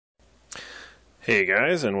Hey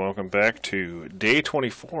guys, and welcome back to day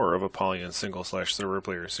 24 of Apollyon single/server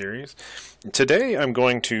player series. Today I'm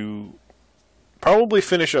going to probably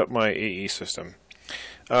finish up my AE system.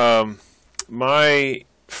 The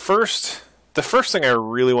first thing I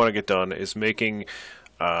really want to get done is making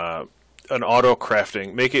an auto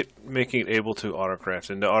crafting, making it able to auto craft.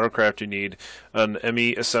 And to auto craft, you need an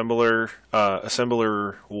ME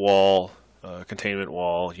assembler, wall, containment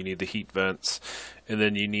wall. You need the heat vents, and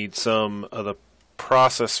then you need some of the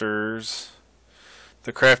processors,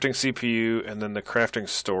 the crafting CPU, and then the crafting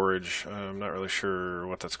storage. I'm not really sure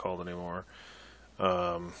what that's called anymore.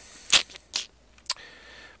 But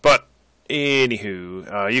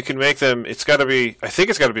anywho, you can make them. I think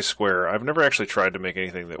it's got to be square. I've never actually tried to make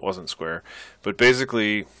anything that wasn't square. But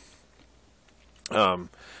basically, I'm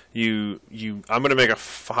going to make a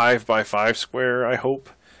 5x5 square, I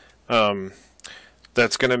hope.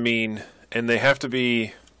 That's going to mean, and they have to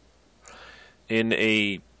be in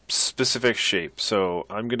a specific shape. So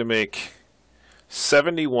I'm going to make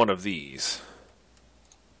 71 of these.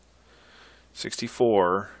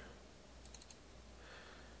 64.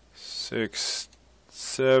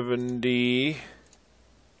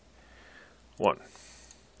 671.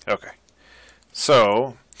 Okay.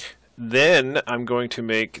 So then I'm going to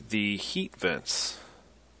make the heat vents,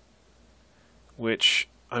 which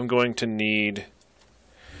I'm going to need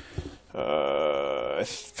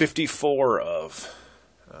 54 of.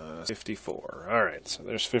 54. Alright, so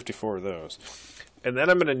there's 54 of those. And then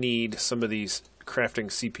I'm going to need some of these crafting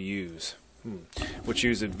CPUs, which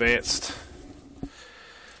use advanced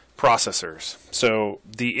processors. So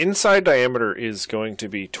the inside diameter is going to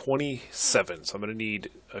be 27. So I'm going to need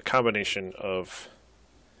a combination of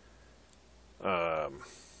crafting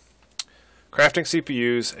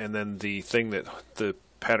CPUs and then the thing that the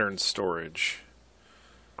pattern storage.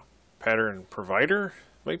 Pattern provider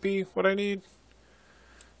might be what I need.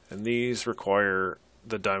 And these require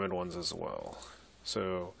the diamond ones as well.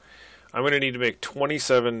 So I'm going to need to make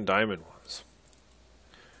 27 diamond ones.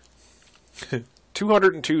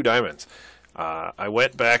 202 diamonds. I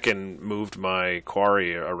went back and moved my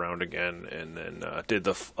quarry around again, and then did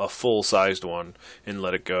a full-sized one and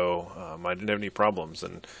let it go. I didn't have any problems,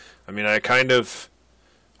 and I mean, I kind of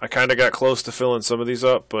got close to filling some of these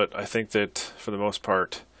up, but I think that for the most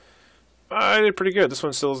part, I did pretty good. This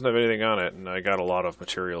one still doesn't have anything on it, and I got a lot of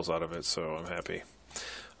materials out of it, so I'm happy.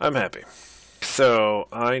 I'm happy. So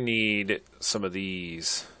I need some of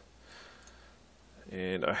these.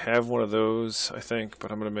 And I have one of those, I think, but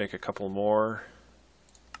I'm going to make a couple more.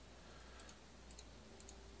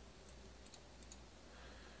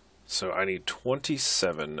 So I need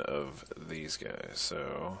 27 of these guys.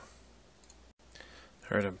 So,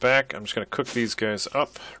 alright, I'm back. I'm just going to cook these guys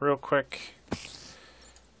up real quick.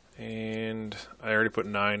 And I already put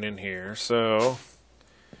 9 in here. So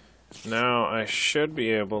now I should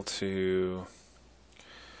be able to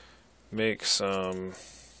make some.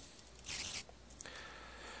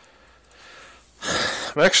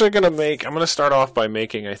 I'm going to start off by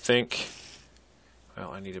making, I think,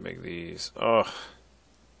 well, I need to make these. Oh.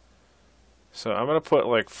 So I'm going to put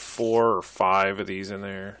like 4 or 5 of these in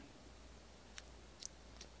there.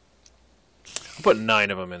 I'll put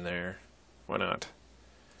 9 of them in there. Why not?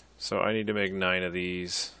 So I need to make 9 of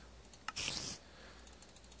these.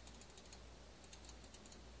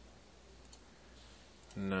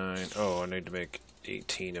 Oh, I need to make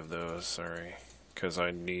 18 of those, sorry. Because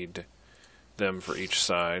I need them for each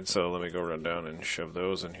side, so let me go run down and shove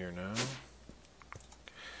those in here now.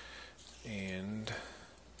 And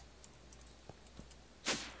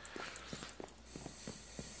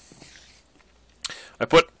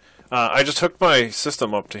I just hooked my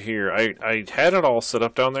system up to here. I had it all set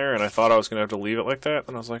up down there, and I thought I was going to have to leave it like that.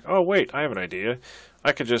 And I was like, oh wait, I have an idea.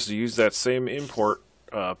 I could just use that same import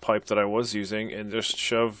pipe that I was using and just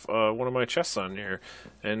shove one of my chests on here.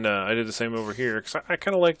 And I did the same over here, because I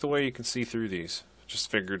kind of like the way you can see through these.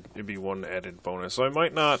 Just figured it'd be one added bonus. So I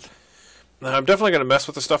might not. I'm definitely going to mess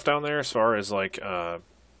with the stuff down there as far as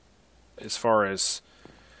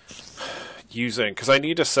using, because I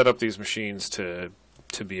need to set up these machines to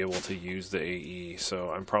be able to use the AE.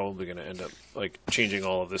 So I'm probably going to end up like changing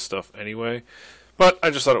all of this stuff anyway. But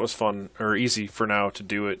I just thought it was fun or easy for now to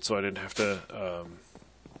do it, so I didn't have to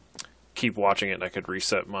keep watching it, and I could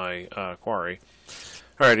reset my quarry.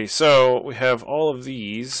 Alrighty, so we have all of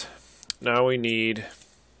these. Now we need,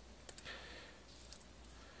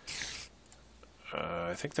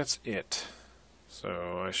 I think that's it.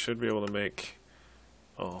 So I should be able to make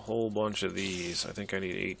a whole bunch of these. I think I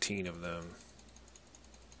need 18 of them.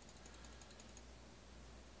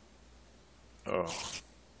 Oh,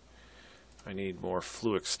 I need more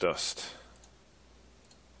Fluix dust.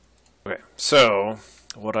 Okay, so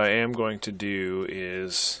what I am going to do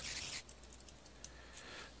is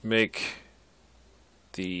make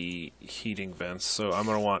the heating vents. So I'm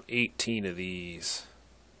going to want 18 of these.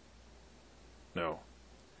 No.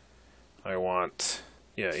 I want,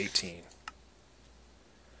 yeah, 18.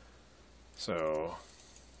 So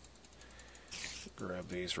grab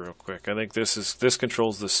these real quick. I think this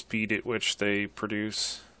controls the speed at which they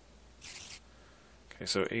produce. Okay,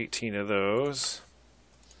 so 18 of those.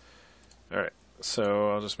 Alright,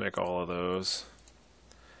 so I'll just make all of those.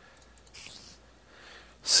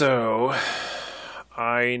 So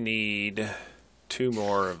I need 2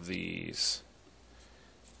 more of these.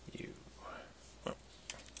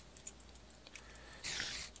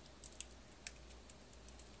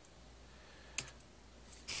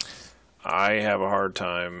 I have a hard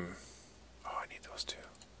time. Oh, I need those 2.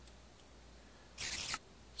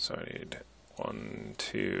 So I need 1,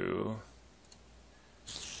 2.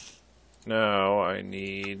 No, I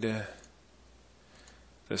need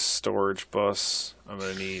this storage bus. I'm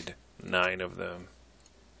going to need 9 of them.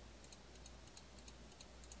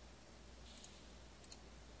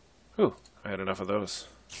 Ooh, I had enough of those.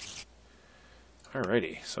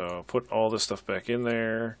 Alrighty, so put all this stuff back in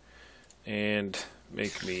there and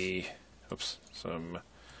make me, oops, some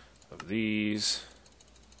of these.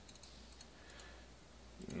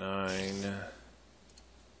 9.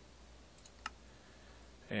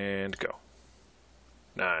 And go.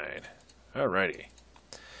 9. Alrighty.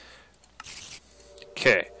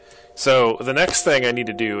 Okay, so the next thing I need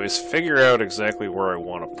to do is figure out exactly where I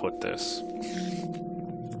want to put this.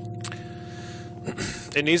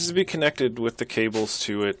 It needs to be connected with the cables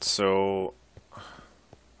to it, so...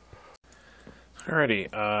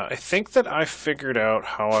 Alrighty, I think that I figured out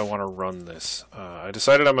how I want to run this. I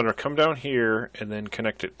decided I'm going to come down here and then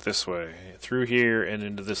connect it this way, through here and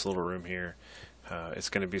into this little room here. It's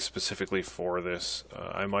going to be specifically for this.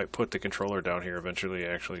 I might put the controller down here eventually,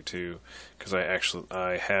 actually, too, because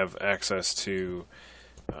I have access to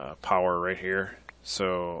power right here.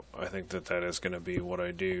 So I think that that is going to be what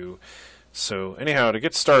I do. So anyhow, to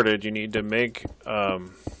get started, you need to make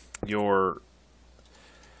your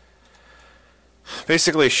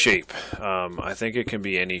basically shape. I think it can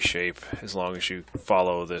be any shape as long as you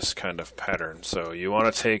follow this kind of pattern. So you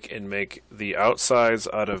want to take and make the outsides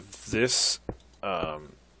out of this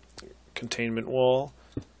containment wall,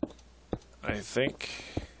 I think,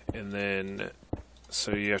 and then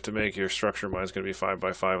so you have to make your structure. Mine's going to be 5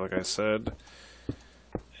 by 5, like I said,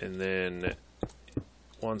 and then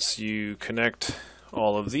once you connect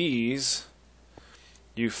all of these,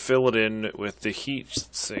 you fill it in with the heat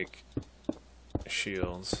sink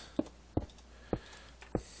shields,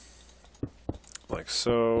 like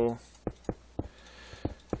so,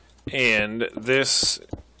 and this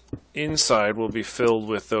inside will be filled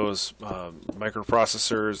with those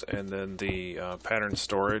microprocessors and then the pattern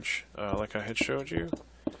storage, like I had showed you.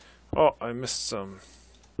 Oh, I missed some.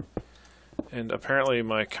 And apparently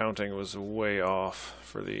my counting was way off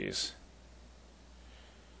for these.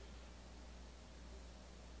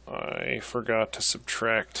 I forgot to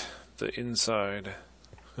subtract the inside.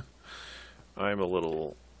 I'm a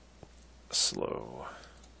little slow.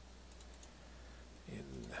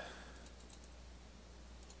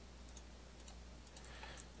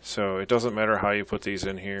 So it doesn't matter how you put these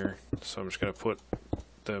in here. So I'm just going to put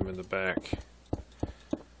them in the back.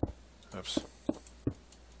 Oops.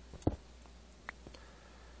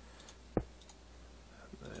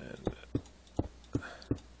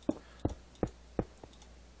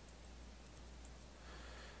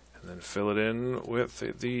 And then fill it in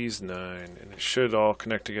with these 9, and it should all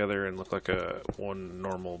connect together and look like one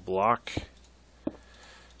normal block.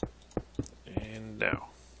 And now,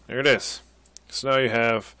 there it is. So now you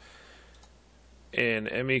have an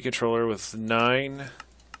ME controller with 9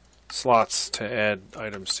 slots to add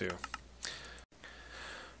items to.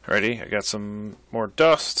 Alrighty, I got some more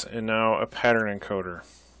dust and now a pattern encoder.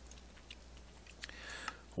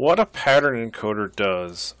 What a pattern encoder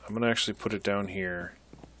does, I'm going to actually put it down here.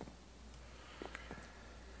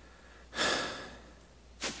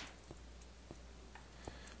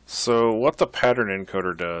 So what the pattern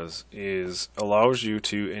encoder does is allows you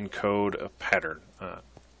to encode a pattern,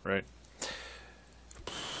 right?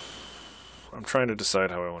 I'm trying to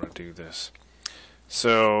decide how I want to do this.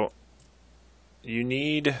 So you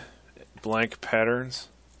need blank patterns,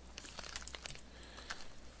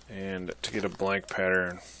 and to get a blank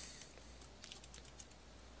pattern,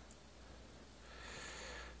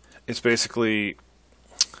 it's basically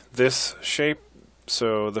this shape.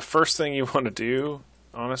 So the first thing you want to do,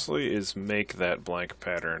 honestly, is make that blank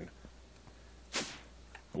pattern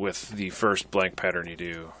with the first blank pattern you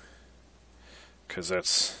do. because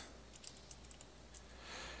that's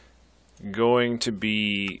going to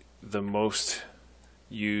be the most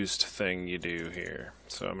used thing you do here.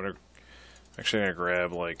 So I'm actually gonna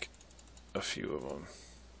grab like a few of them.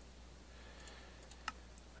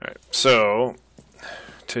 Alright, so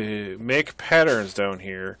to make patterns down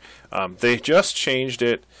here, they just changed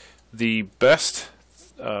it. The best,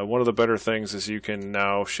 one of the better things is you can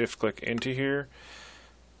now shift click into here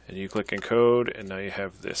and you click encode, and now you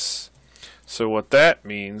have this. So what that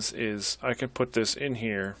means is I can put this in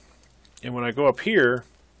here, and when I go up here,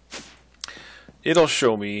 it'll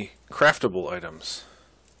show me craftable items.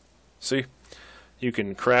 See? You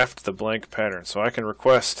can craft the blank pattern. So I can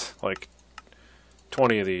request like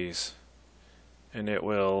 20 of these, and it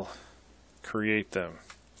will create them.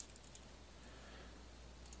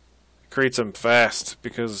 It creates them fast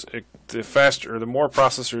because the more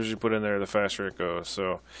processors you put in there, the faster it goes.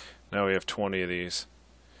 So now we have 20 of these.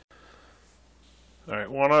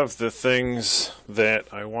 Alright, one of the things that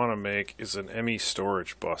I want to make is an ME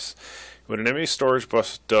storage bus. What an ME storage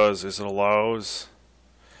bus does is it allows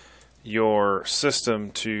your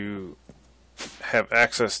system to have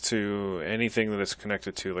access to anything that it's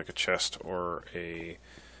connected to, like a chest or a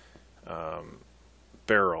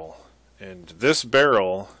barrel. And this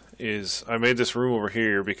barrel is, I made this room over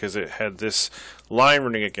here because it had this line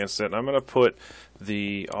running against it, and I'm going to put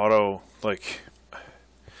the auto, like,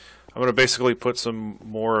 I'm going to basically put some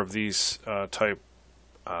more of these type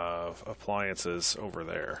of appliances over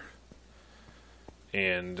there.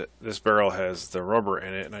 And this barrel has the rubber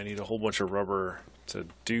in it, and I need a whole bunch of rubber to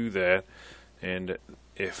do that. And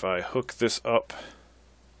if I hook this up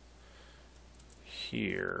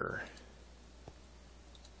here,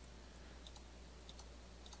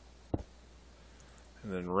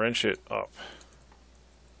 and then wrench it up,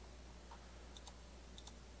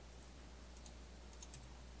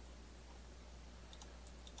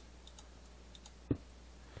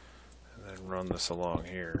 and then run this along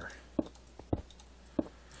here,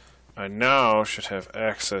 I now should have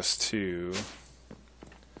access to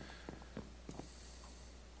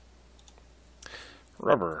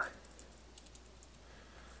rubber.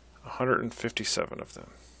 157 of them.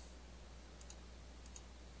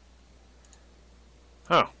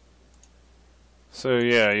 Oh. So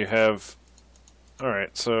yeah, you have...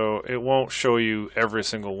 Alright, so it won't show you every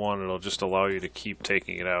single one, it'll just allow you to keep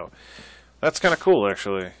taking it out. That's kind of cool,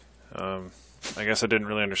 actually. I guess I didn't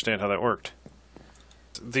really understand how that worked.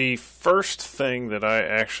 The first thing that I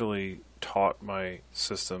actually taught my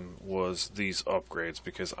system was these upgrades,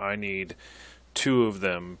 because I need 2 of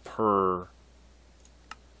them per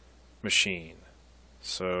machine.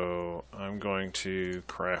 So I'm going to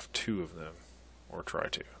craft 2 of them, or try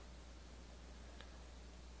to.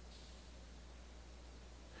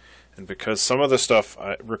 And because some of the stuff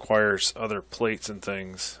requires other plates and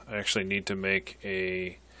things, I actually need to make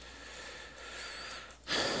a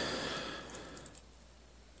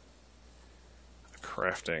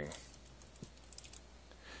crafting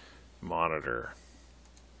monitor.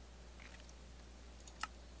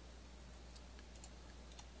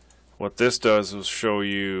 What this does is show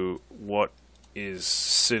you what is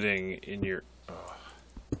sitting in your...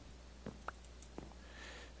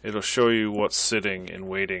 It'll show you what's sitting and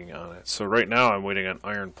waiting on it. So right now I'm waiting on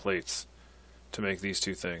iron plates to make these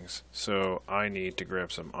 2 things. So I need to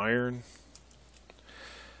grab some iron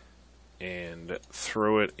and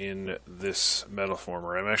throw it in this metal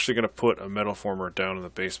former. I'm actually going to put a metal former down in the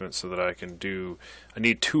basement so that I can do... I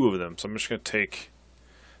need 2 of them, so I'm just going to take...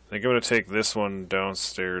 I think I'm going to take this one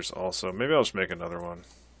downstairs also. Maybe I'll just make another one.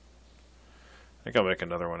 I think I'll make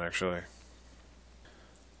another one, actually.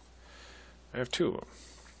 I have 2 of them.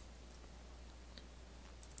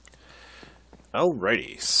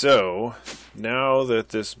 Alrighty, so now that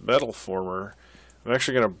this metal former, I'm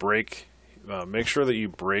actually going to break, make sure that you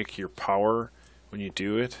break your power when you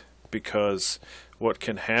do it, because what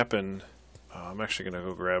can happen, I'm actually going to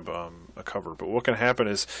go grab a cover, but what can happen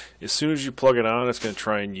is as soon as you plug it on, it's going to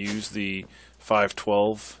try and use the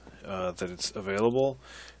 512 that it's available,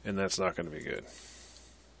 and that's not going to be good.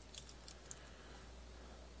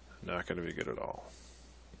 Not going to be good at all.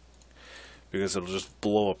 Because it'll just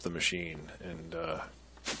blow up the machine, and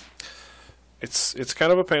it's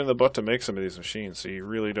kind of a pain in the butt to make some of these machines, so you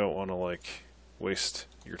really don't want to like waste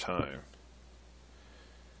your time.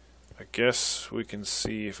 I guess we can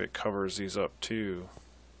see if it covers these up too.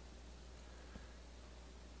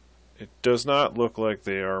 It does not look like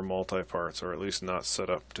they are multi-parts, or at least not set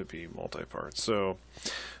up to be multi-parts, so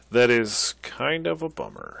that is kind of a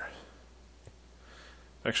bummer.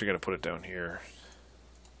 I'm actually going to put it down here.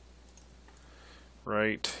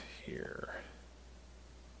 Right here.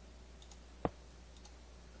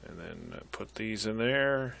 and then put these in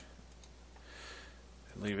there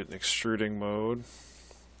and leave it in extruding mode.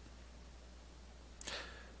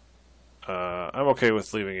 I'm okay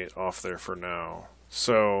with leaving it off there for now.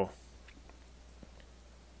 So,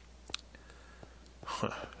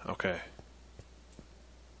 okay.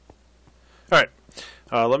 Alright,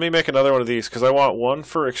 let me make another one of these because I want one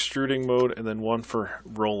for extruding mode and then one for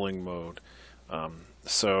rolling mode,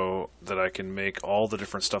 so that I can make all the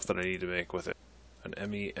different stuff that I need to make with it.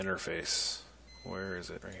 An ME interface. Where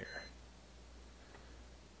is it? Right here.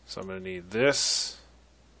 So I'm going to need this.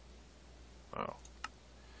 Oh.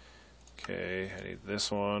 Okay, I need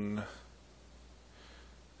this one.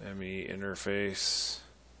 ME interface.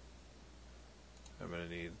 I'm going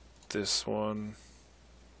to need this one.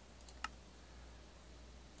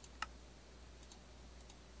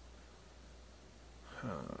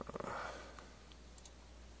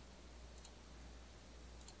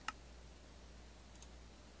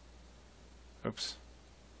 Oops.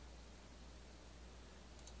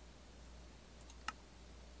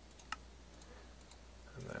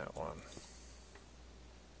 And that one.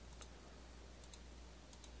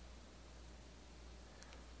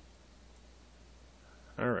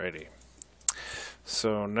 Alrighty.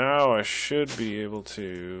 So now I should be able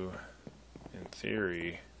to, in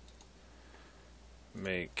theory,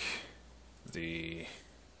 make the...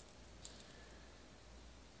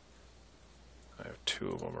 I have two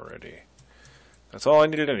of them already. That's all I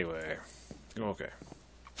needed anyway. Okay.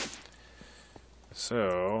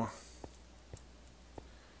 So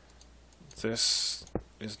this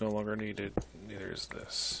is no longer needed, neither is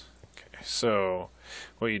this. Okay, so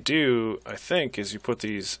what you do, I think, is you put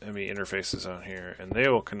these ME interfaces on here and they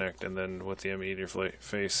will connect, and then with the ME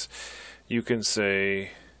interface you can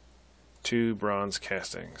say 2 bronze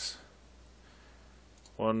castings,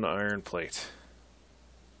 1 iron plate.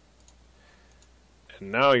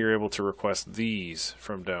 And now you're able to request these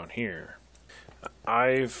from down here.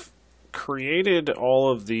 I've created all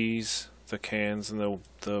of these, the cans and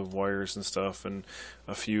the wires and stuff, and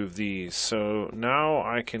a few of these. So now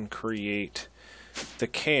I can create the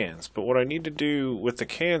cans. But what I need to do with the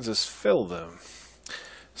cans is fill them.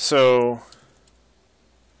 So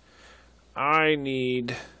I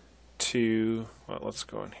need to, well, let's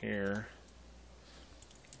go in here.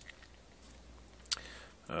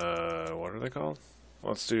 What are they called?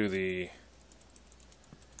 Let's do the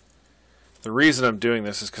reason I'm doing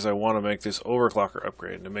this is because I want to make this overclocker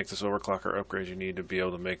upgrade. And to make this overclocker upgrade, you need to be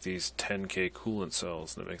able to make these 10K coolant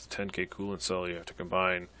cells. And to make the 10K coolant cell, you have to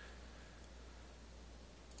combine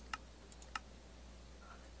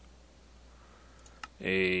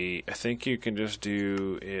I think you can just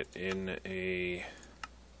do it in a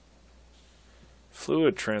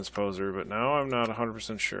fluid transposer, but now I'm not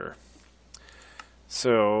 100% sure.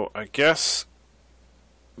 So I guess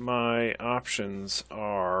my options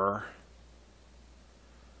are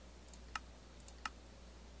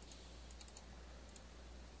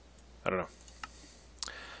I don't know.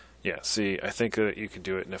 Yeah, see, I think that you can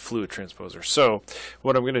do it in a fluid transposer. So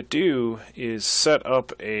what I'm going to do is set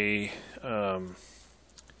up a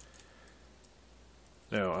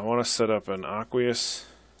no, I want to set up an aqueous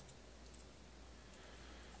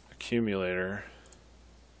accumulator.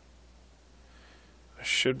 I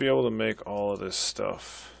should be able to make all of this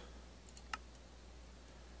stuff.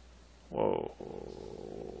 Whoa,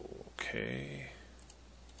 okay.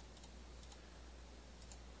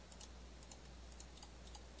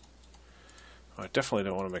 I definitely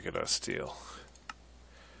don't want to make it out of steel.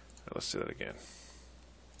 Right, let's do that again.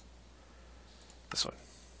 This one.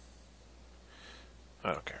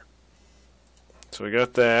 I don't care. So we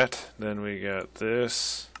got that. Then we got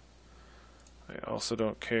this. I also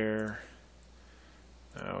don't care.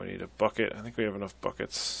 Now we need a bucket. I think we have enough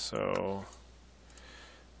buckets. So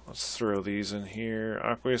let's throw these in here.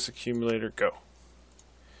 Aqueous accumulator, go.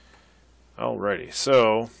 Alrighty.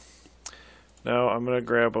 So now I'm going to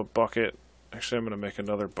grab a bucket. Actually, I'm going to make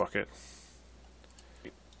another bucket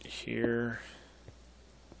here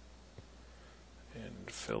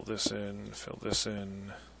and fill this in, fill this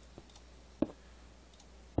in.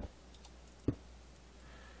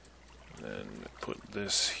 And then put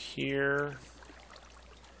this here.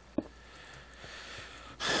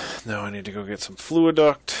 Now I need to go get some fluid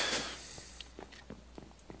duct.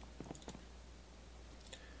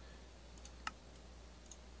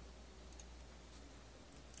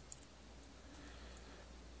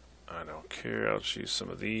 I don't care, I'll just use some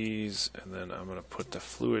of these, and then I'm going to put the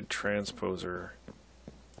fluid transposer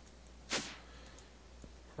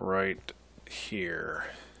right here.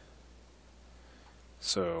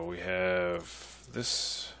 So we have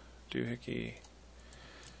this doohickey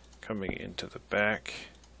coming into the back,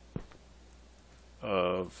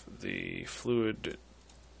 of the fluid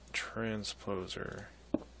transposer.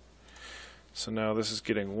 So now this is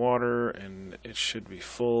getting water, and it should be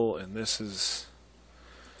full, and this is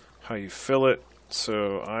how you fill it.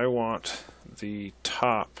 So I want the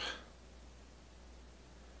top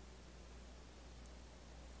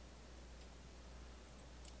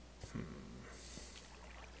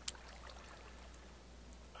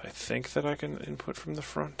I think that I can input from the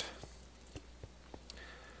front.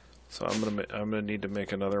 So I'm gonna need to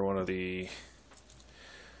make another one of the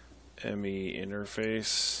ME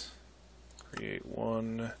interface. Create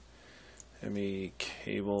one ME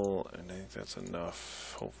cable, and I think that's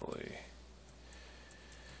enough, hopefully.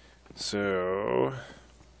 So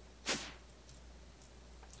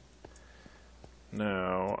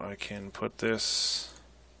now I can put this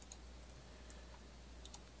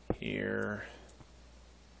here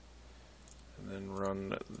and then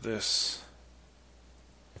run this.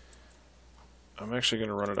 I'm actually going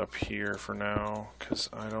to run it up here for now because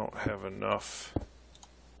I don't have enough.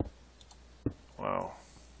 Wow,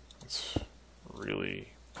 that's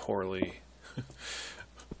really poorly.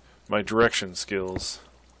 My direction skills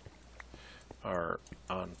are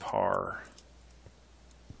on par.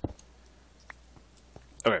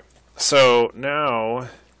 Okay, so now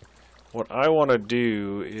what I want to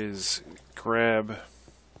do is grab,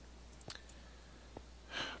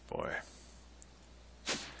 boy,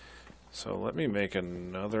 so let me make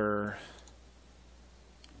another.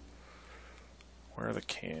 Where are the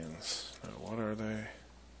cans? What are they?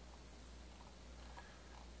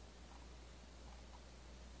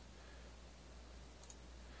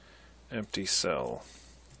 Empty cell.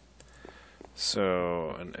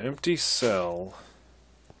 So an empty cell,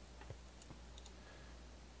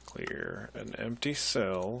 clear, an empty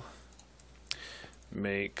cell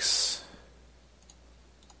makes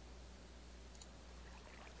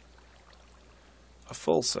a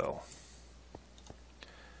full cell.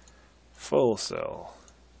 Full cell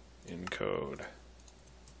encode.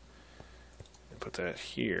 And put that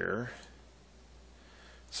here.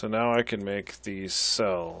 So now I can make these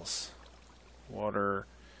cells. Water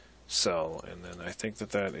cell, and then I think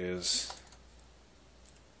that that is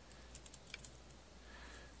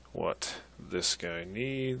what this guy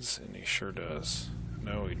needs, and he sure does.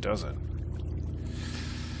 No, he doesn't.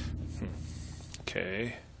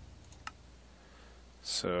 Okay.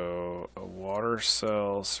 So a water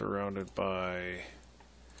cell surrounded by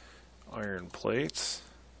iron plates.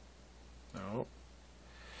 No.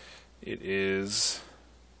 It is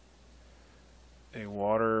a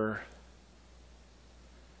water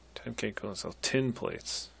 10K coolant cell, tin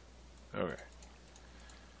plates. Okay.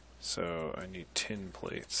 So I need tin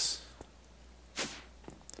plates.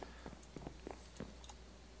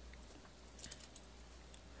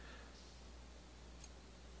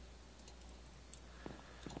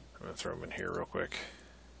 I'm going to throw them in here real quick.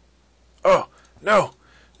 Oh! No!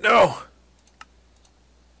 No!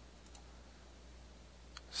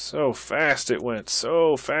 So fast it went.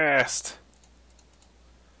 So fast.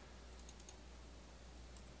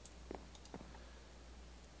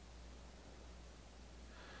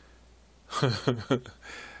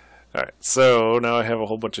 Alright, so now I have a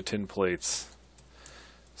whole bunch of tin plates.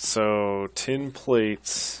 So tin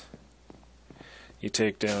plates you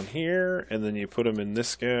take down here, and then you put them in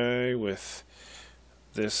this guy with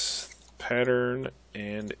this pattern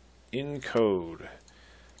and encode.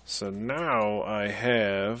 So now I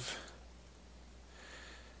have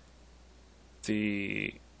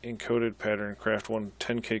the encoded pattern craft one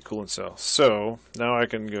 10K coolant cell. So now I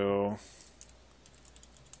can go,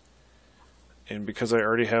 and because I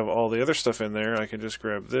already have all the other stuff in there, I can just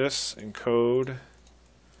grab this encode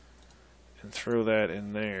and throw that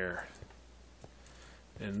in there.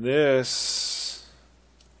 And this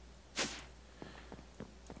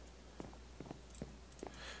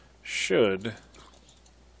should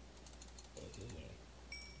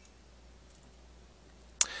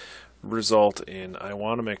result in, I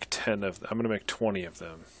want to make 10 of them. I'm going to make 20 of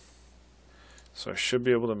them. So I should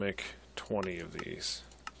be able to make 20 of these.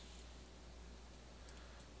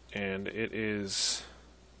 And it is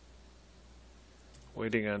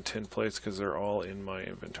waiting on tin plates because they're all in my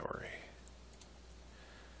inventory.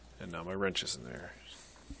 And now my wrench is in there.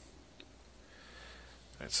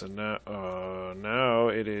 Alright, so now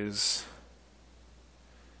it is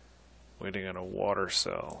waiting on a water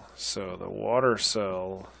cell. So the water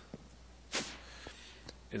cell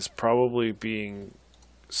is probably being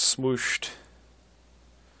smooshed.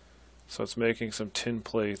 So it's making some tin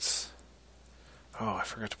plates. Oh, I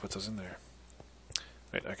forgot to put those in there.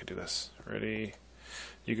 Wait, I could do this. Ready?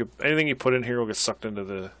 You could, anything you put in here will get sucked into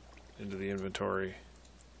the inventory.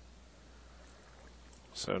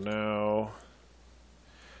 So now,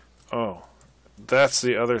 oh, that's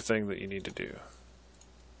the other thing that you need to do.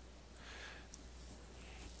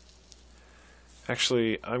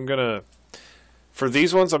 Actually, for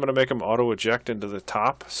these ones, I'm gonna make them auto eject into the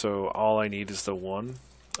top. So all I need is the one.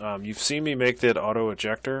 You've seen me make that auto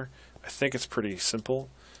ejector. I think it's pretty simple.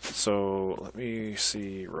 So let me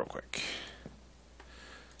see real quick.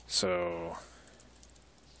 So,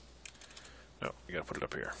 no, you gotta put it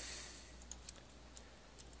up here.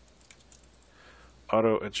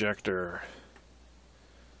 Auto ejector.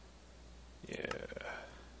 Yeah.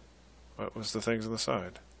 What was the things on the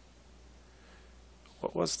side?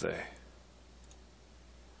 What was they?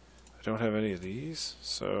 I don't have any of these,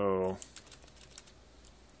 so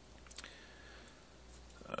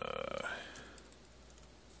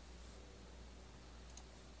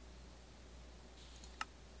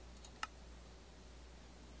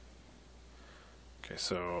okay,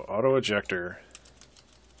 so auto ejector.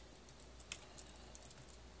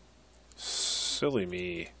 Silly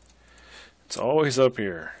me. It's always up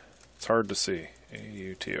here. It's hard to see.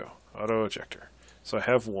 AUTO. Auto ejector. So I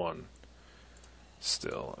have one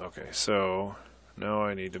still. Okay, so now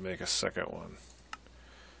I need to make a second one.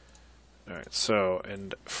 Alright, so,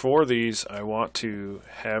 and for these, I want to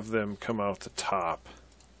have them come out the top.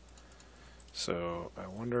 So I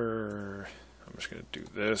wonder, I'm just going to do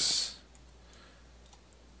this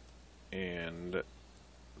and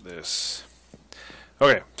this.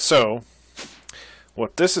 Okay, so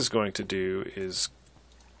what this is going to do is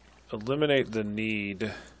eliminate the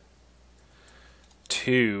need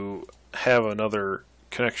to have another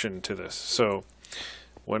connection to this. So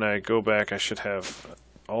when I go back, I should have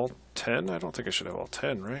all 10? I don't think I should have all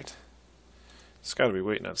 10, right? It's got to be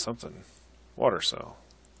waiting on something. Water cell.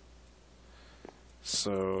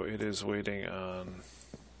 So it is waiting on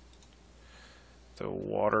the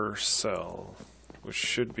water cell, which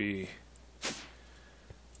should be...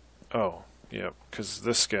 Oh, yep, because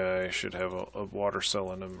this guy should have a water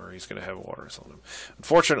cell in him, or he's going to have a water cell in him.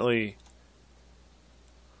 Unfortunately,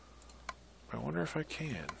 I wonder if I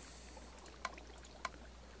can.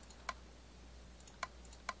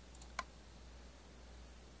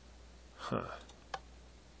 Huh.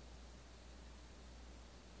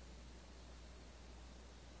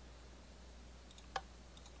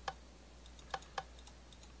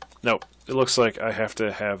 Nope, it looks like I have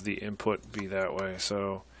to have the input be that way,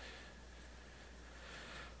 so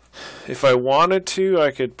if I wanted to,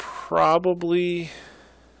 I could probably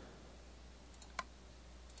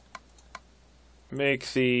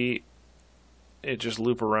make it just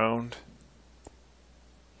loop around.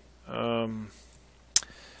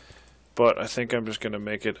 But I think I'm just going to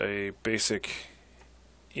make it a basic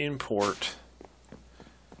import.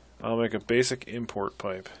 I'll make a basic import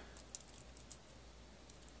pipe.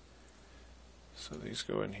 So these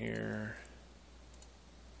go in here.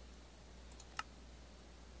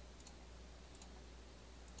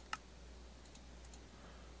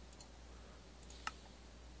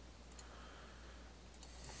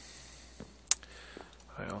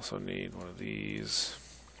 I also need one of these.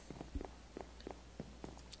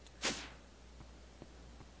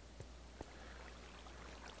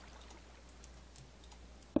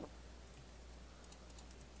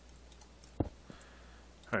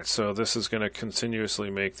 Alright, so this is going to continuously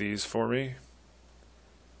make these for me.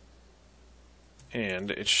 And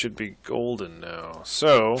it should be golden now.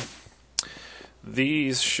 So,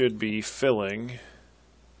 these should be filling.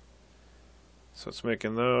 So it's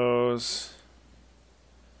making those.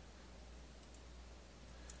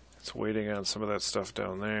 It's waiting on some of that stuff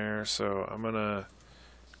down there. So I'm going to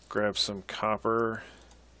grab some copper.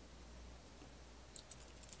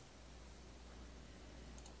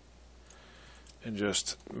 And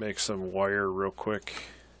just make some wire real quick,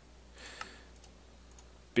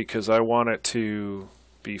 because I want it to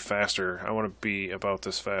be faster. I want to be about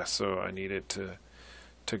this fast, so I need it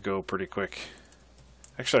to go pretty quick.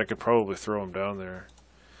 Actually, I could probably throw them down there.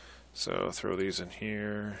 So throw these in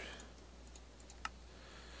here.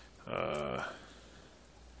 I'll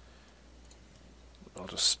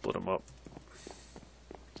just split them up.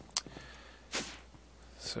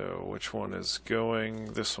 So which one is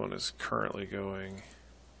going? This one is currently going.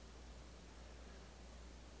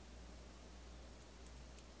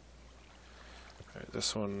 Alright,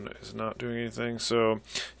 this one is not doing anything. So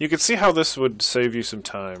you can see how this would save you some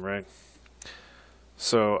time, right?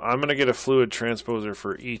 So I'm going to get a fluid transposer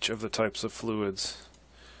for each of the types of fluids.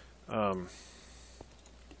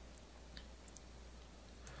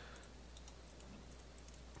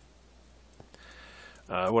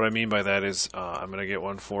 What I mean by that is I'm going to get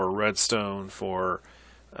one for redstone, for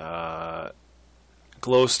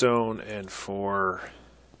glowstone, and for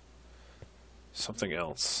something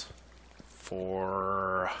else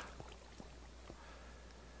for...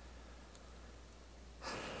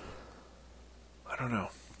 I don't know.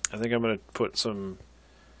 I think I'm going to put some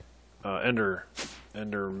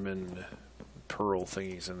Enderman pearl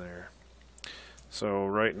thingies in there. So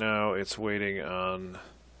right now it's waiting on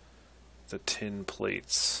the tin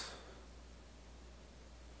plates.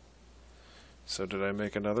 So did I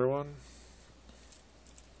make another one?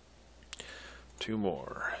 2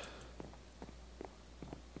 more.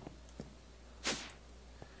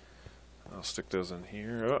 I'll stick those in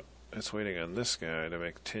here. Oh, it's waiting on this guy to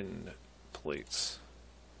make tin plates.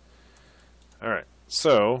 Alright,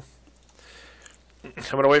 so I'm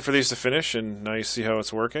going to wait for these to finish, and now you see how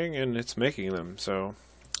it's working, and it's making them. So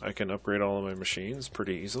I can upgrade all of my machines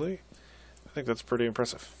pretty easily. I think that's pretty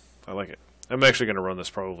impressive. I like it. I'm actually going to run this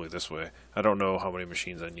probably this way. I don't know how many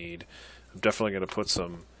machines I need. I'm definitely going to put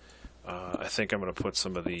some... I think I'm going to put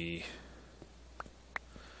some of the...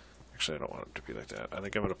 Actually, I don't want it to be like that. I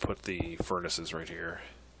think I'm going to put the furnaces right here.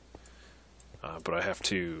 But I have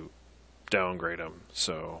to downgrade them,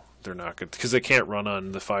 so they're not good. Because they can't run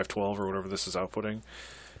on the 512 or whatever this is outputting.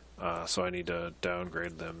 So I need to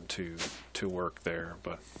downgrade them to work there.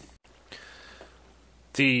 But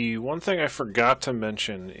the one thing I forgot to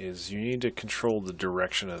mention is you need to control the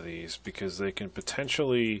direction of these, because they can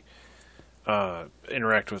potentially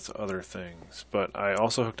interact with other things. But I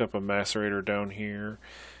also hooked up a macerator down here,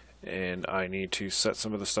 and I need to set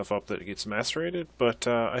some of the stuff up that gets macerated. But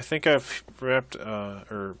I think I've wrapped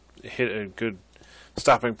or hit a good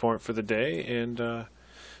stopping point for the day, and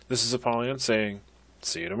this is Apollyon saying,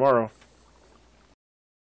 see you tomorrow.